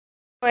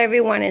Hello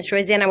everyone, it's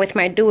Rosanna with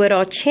my Do It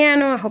All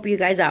channel. I hope you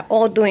guys are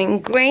all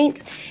doing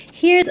great.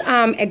 Here's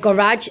a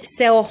garage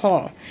sale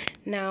haul.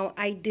 Now,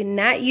 I did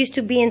not used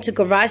to be into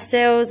garage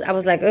sales. I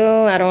was like,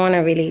 oh, I don't want to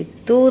really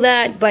do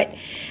that. But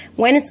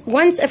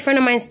once a friend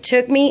of mine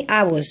took me,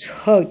 I was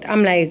hooked.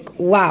 I'm like,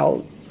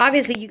 wow.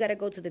 Obviously, you got to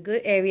go to the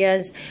good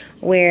areas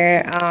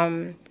where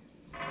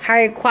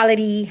higher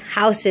quality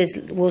houses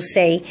will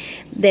say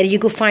that you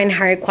could find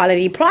higher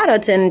quality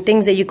products and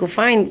things that you could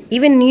find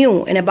even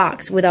new in a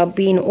box without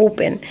being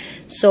open.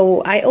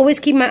 So I always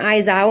keep my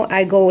eyes out.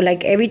 I go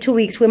like every 2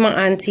 weeks with my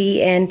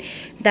auntie, and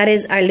that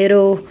is our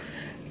little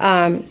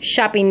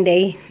shopping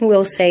day,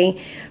 we'll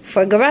say,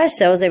 for garage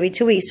sales every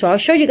 2 weeks. So I'll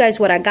show you guys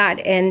what I got.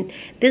 And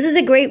this is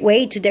a great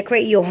way to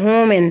decorate your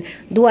home and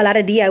do a lot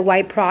of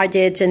DIY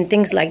projects and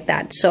things like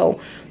that. So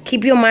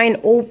keep your mind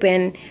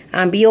open,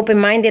 be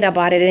open-minded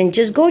about it, and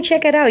just go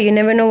check it out. You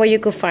never know what you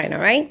could find, all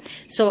right?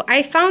 So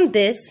I found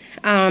this.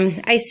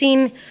 I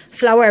seen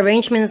flower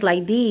arrangements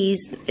like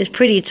these. It's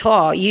pretty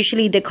tall.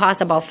 Usually they cost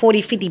about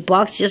 40, 50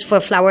 bucks just for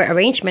a flower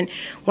arrangement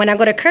when I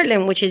go to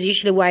Kirtland, which is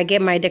usually where I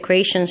get my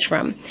decorations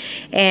from.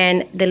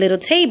 And the little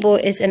table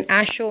is an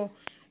actual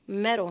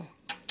metal.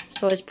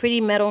 So it's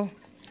pretty metal.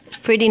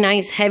 Pretty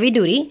nice, heavy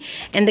duty.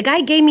 And the guy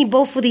gave me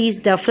both of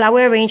these, the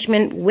flower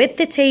arrangement with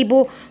the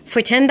table,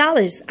 for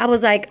 $10. I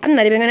was like, I'm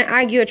not even going to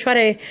argue or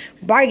try to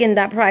bargain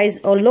that price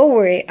or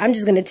lower it. I'm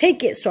just going to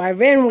take it. So I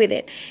ran with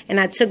it. And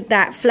I took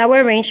that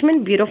flower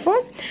arrangement, beautiful,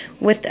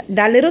 with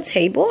that little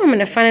table. I'm going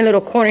to find a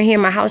little corner here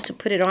in my house to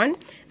put it on.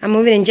 I'm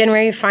moving in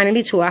January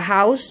finally to a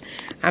house.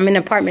 I'm in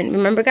an apartment,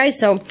 remember guys?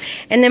 So,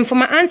 and then for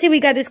my auntie, we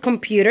got this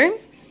computer.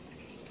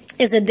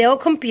 It's a Dell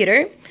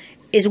computer.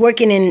 Is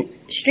working in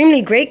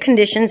extremely great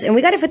conditions, and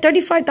we got it for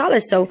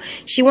 $35. So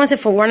she wants it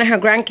for one of her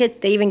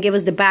grandkids. They even give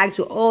us the bags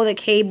with all the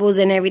cables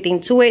and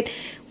everything to it.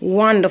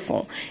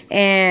 Wonderful.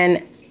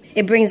 And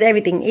it brings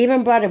everything.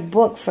 Even brought a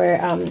book for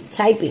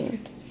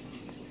typing.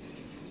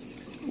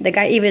 The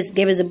guy even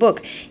gave us a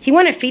book. He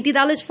wanted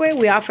 $50 for it.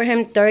 We offer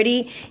him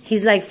 $30.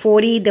 He's like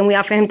 $40. Then we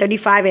offer him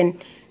 $35,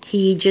 and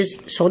he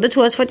just sold it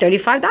to us for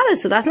 $35.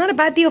 So that's not a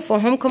bad deal for a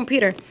home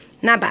computer.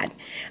 Not bad.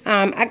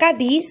 I got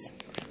these.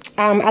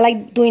 I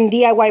like doing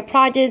DIY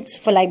projects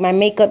for like my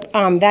makeup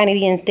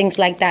vanity and things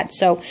like that.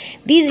 So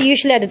these are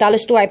usually at the dollar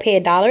store. I pay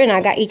 $1, and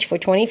I got each for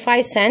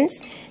 25 cents.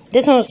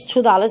 This one was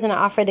 $2, and I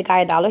offered the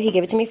guy $1. He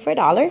gave it to me for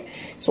 $1.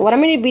 So what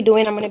I'm going to be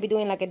doing, I'm going to be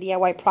doing like a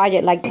DIY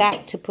project like that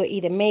to put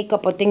either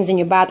makeup or things in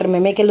your bathroom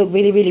and make it look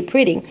really, really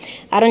pretty.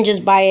 I don't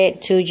just buy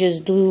it to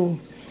just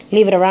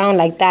leave it around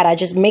like that. I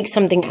just make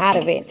something out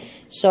of it.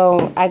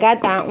 So I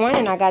got that one,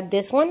 and I got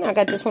this one. I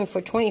got this one for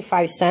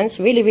 25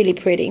 cents. Really, really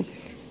pretty.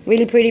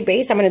 Really pretty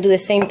base. I'm going to do the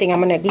same thing.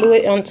 I'm going to glue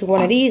it onto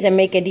one of these and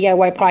make a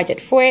DIY project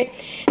for it.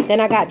 Then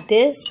I got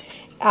this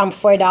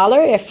for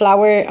 $1, a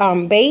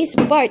flower base,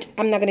 but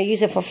I'm not going to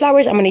use it for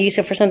flowers. I'm going to use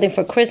it for something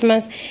for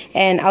Christmas,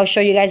 and I'll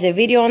show you guys a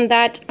video on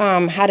that,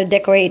 how to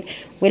decorate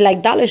with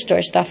like dollar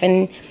store stuff.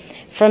 And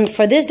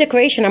for this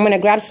decoration, I'm going to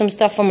grab some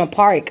stuff from a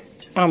park.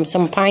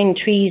 Some pine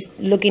trees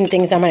looking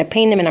things. I'm going to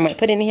paint them, and I'm going to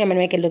put it in here. I'm going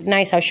to make it look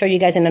nice. I'll show you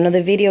guys in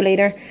another video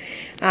later.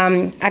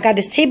 I got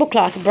this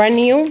tablecloth, brand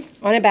new,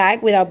 on a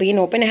bag without being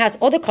open. It has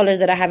all the colors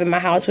that I have in my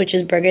house, which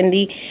is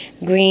burgundy,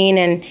 green,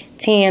 and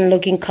tan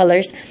looking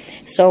colors.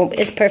 So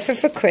it's perfect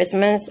for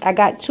Christmas. I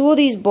got 2 of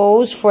these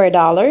bowls for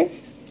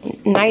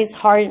 $1. Nice,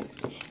 hard,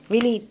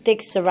 really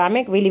thick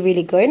ceramic. Really,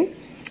 really good.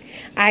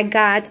 I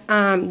got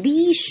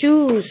these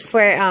shoes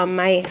for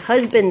my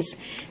husband's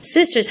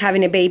sister's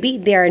having a baby.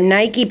 They are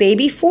Nike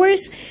Baby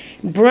Force,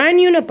 brand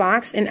new in a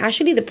box, and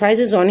actually the price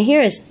is on here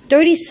is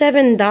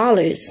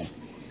 $37.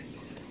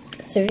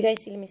 So if you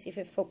guys see, let me see if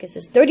it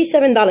focuses.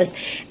 $37,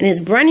 and it's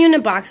brand new in a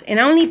box, and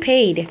I only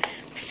paid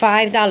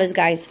 $5,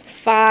 guys.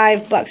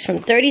 $5 from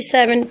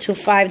 $37 to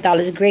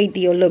 $5. Great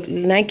deal. Look,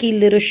 Nike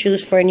little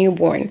shoes for a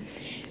newborn.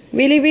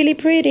 Really, really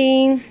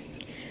pretty.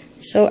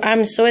 So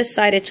I'm so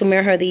excited to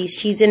mail her these.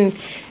 She's in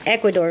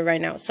Ecuador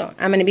right now, so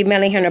I'm gonna be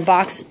mailing her a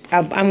box.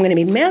 I'm gonna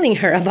be mailing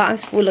her a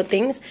box full of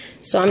things.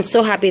 So I'm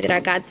so happy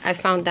that I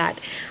found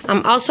that.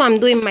 Also, I'm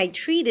doing my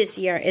tree this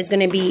year. It's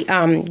gonna be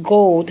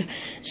gold.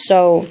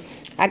 So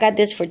I got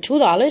this for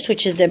 $2,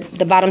 which is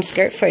the bottom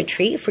skirt for a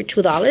tree for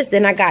 $2.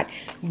 Then I got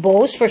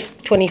bows for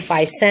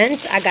 25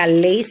 cents. I got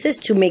laces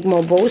to make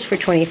more bows for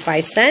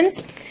 25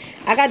 cents.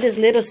 I got this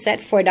little set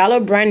for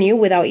 $1, brand new,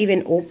 without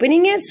even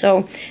opening it.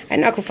 So I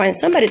know I could find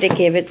somebody to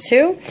give it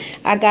to.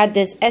 I got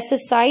this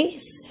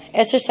exercise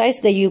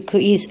that you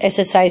could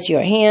exercise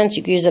your hands.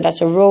 You could use it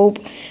as a rope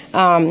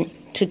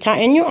to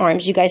tighten your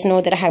arms. You guys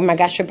know that I have my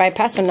gastric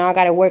bypass, so now I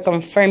got to work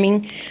on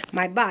firming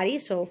my body.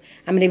 So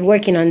I'm going to be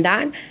working on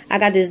that. I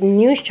got this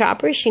news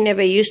chopper. She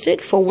never used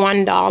it, for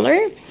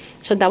 $1.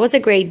 So that was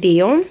a great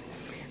deal.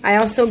 I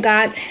also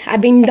got,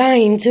 I've been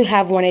dying to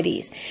have one of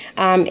these.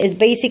 It's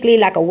basically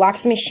like a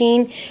wax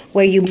machine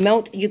where you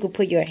melt, you could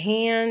put your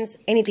hands,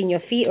 anything, your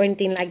feet or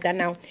anything like that.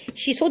 Now,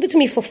 she sold it to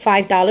me for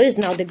 $5.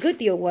 Now, the good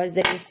deal was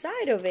that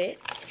inside of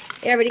it,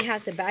 it already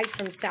has the bag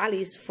from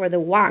Sally's for the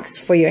wax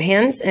for your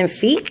hands and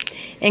feet.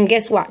 And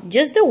guess what?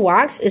 Just the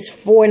wax is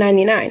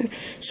 $4.99.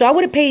 So I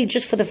would have paid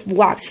just for the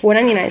wax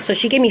 $4.99. So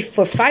she gave me,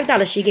 for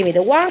 $5, she gave me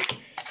the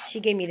wax. She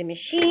gave me the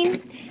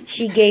machine.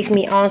 She gave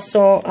me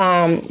also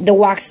the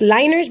wax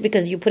liners,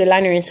 because you put a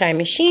liner inside a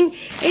machine.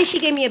 And she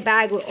gave me a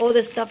bag with all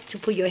the stuff to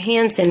put your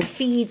hands and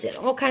feet and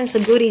all kinds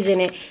of goodies in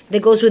it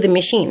that goes with the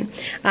machine.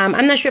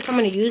 I'm not sure if I'm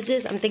going to use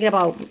this. I'm thinking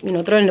about, you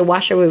know, throwing in the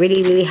washer with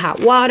really, really hot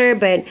water.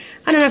 But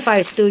I don't know if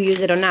I still use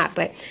it or not.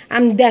 But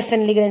I'm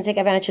definitely going to take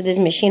advantage of this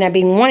machine. I've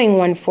been wanting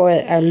one for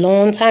a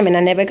long time and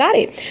I never got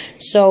it.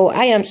 So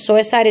I am so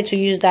excited to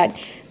use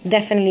that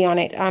definitely on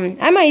it.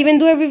 I might even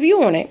do a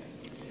review on it.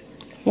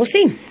 We'll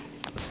see.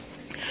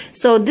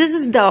 So this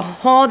is the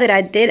haul that I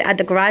did at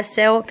the garage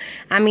sale.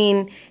 I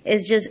mean,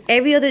 it's just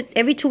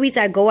every 2 weeks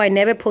I go, I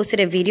never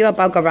posted a video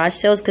about garage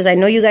sales because I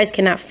know you guys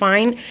cannot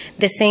find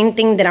the same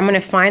thing that I'm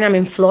gonna find. I'm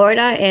in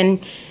Florida, and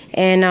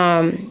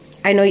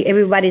I know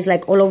everybody's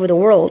like all over the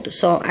world.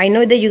 So I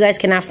know that you guys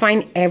cannot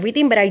find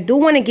everything, but I do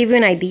want to give you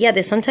an idea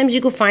that sometimes you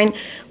could find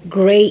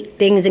great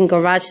things in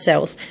garage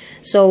sales.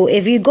 So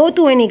if you go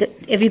to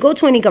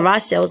any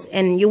garage sales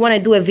and you want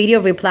to do a video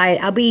reply,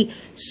 I'll be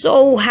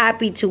so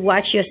happy to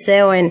watch your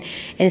sale and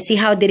see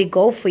how did it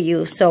go for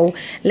you. So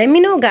let me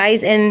know,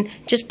 guys, and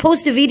just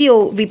post the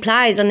video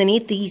replies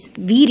underneath these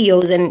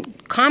videos and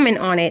comment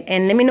on it,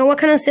 and let me know what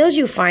kind of sales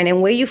you find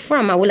and where you're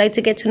from. I would like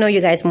to get to know you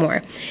guys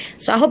more.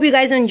 So I hope you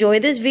guys enjoy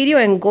this video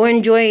and go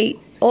enjoy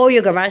all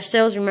your garage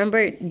sales.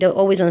 Remember, they're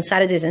always on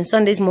Saturdays and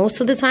Sundays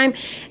most of the time.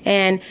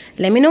 And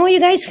let me know what you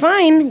guys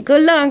find.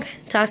 Good luck.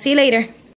 Talk to you later.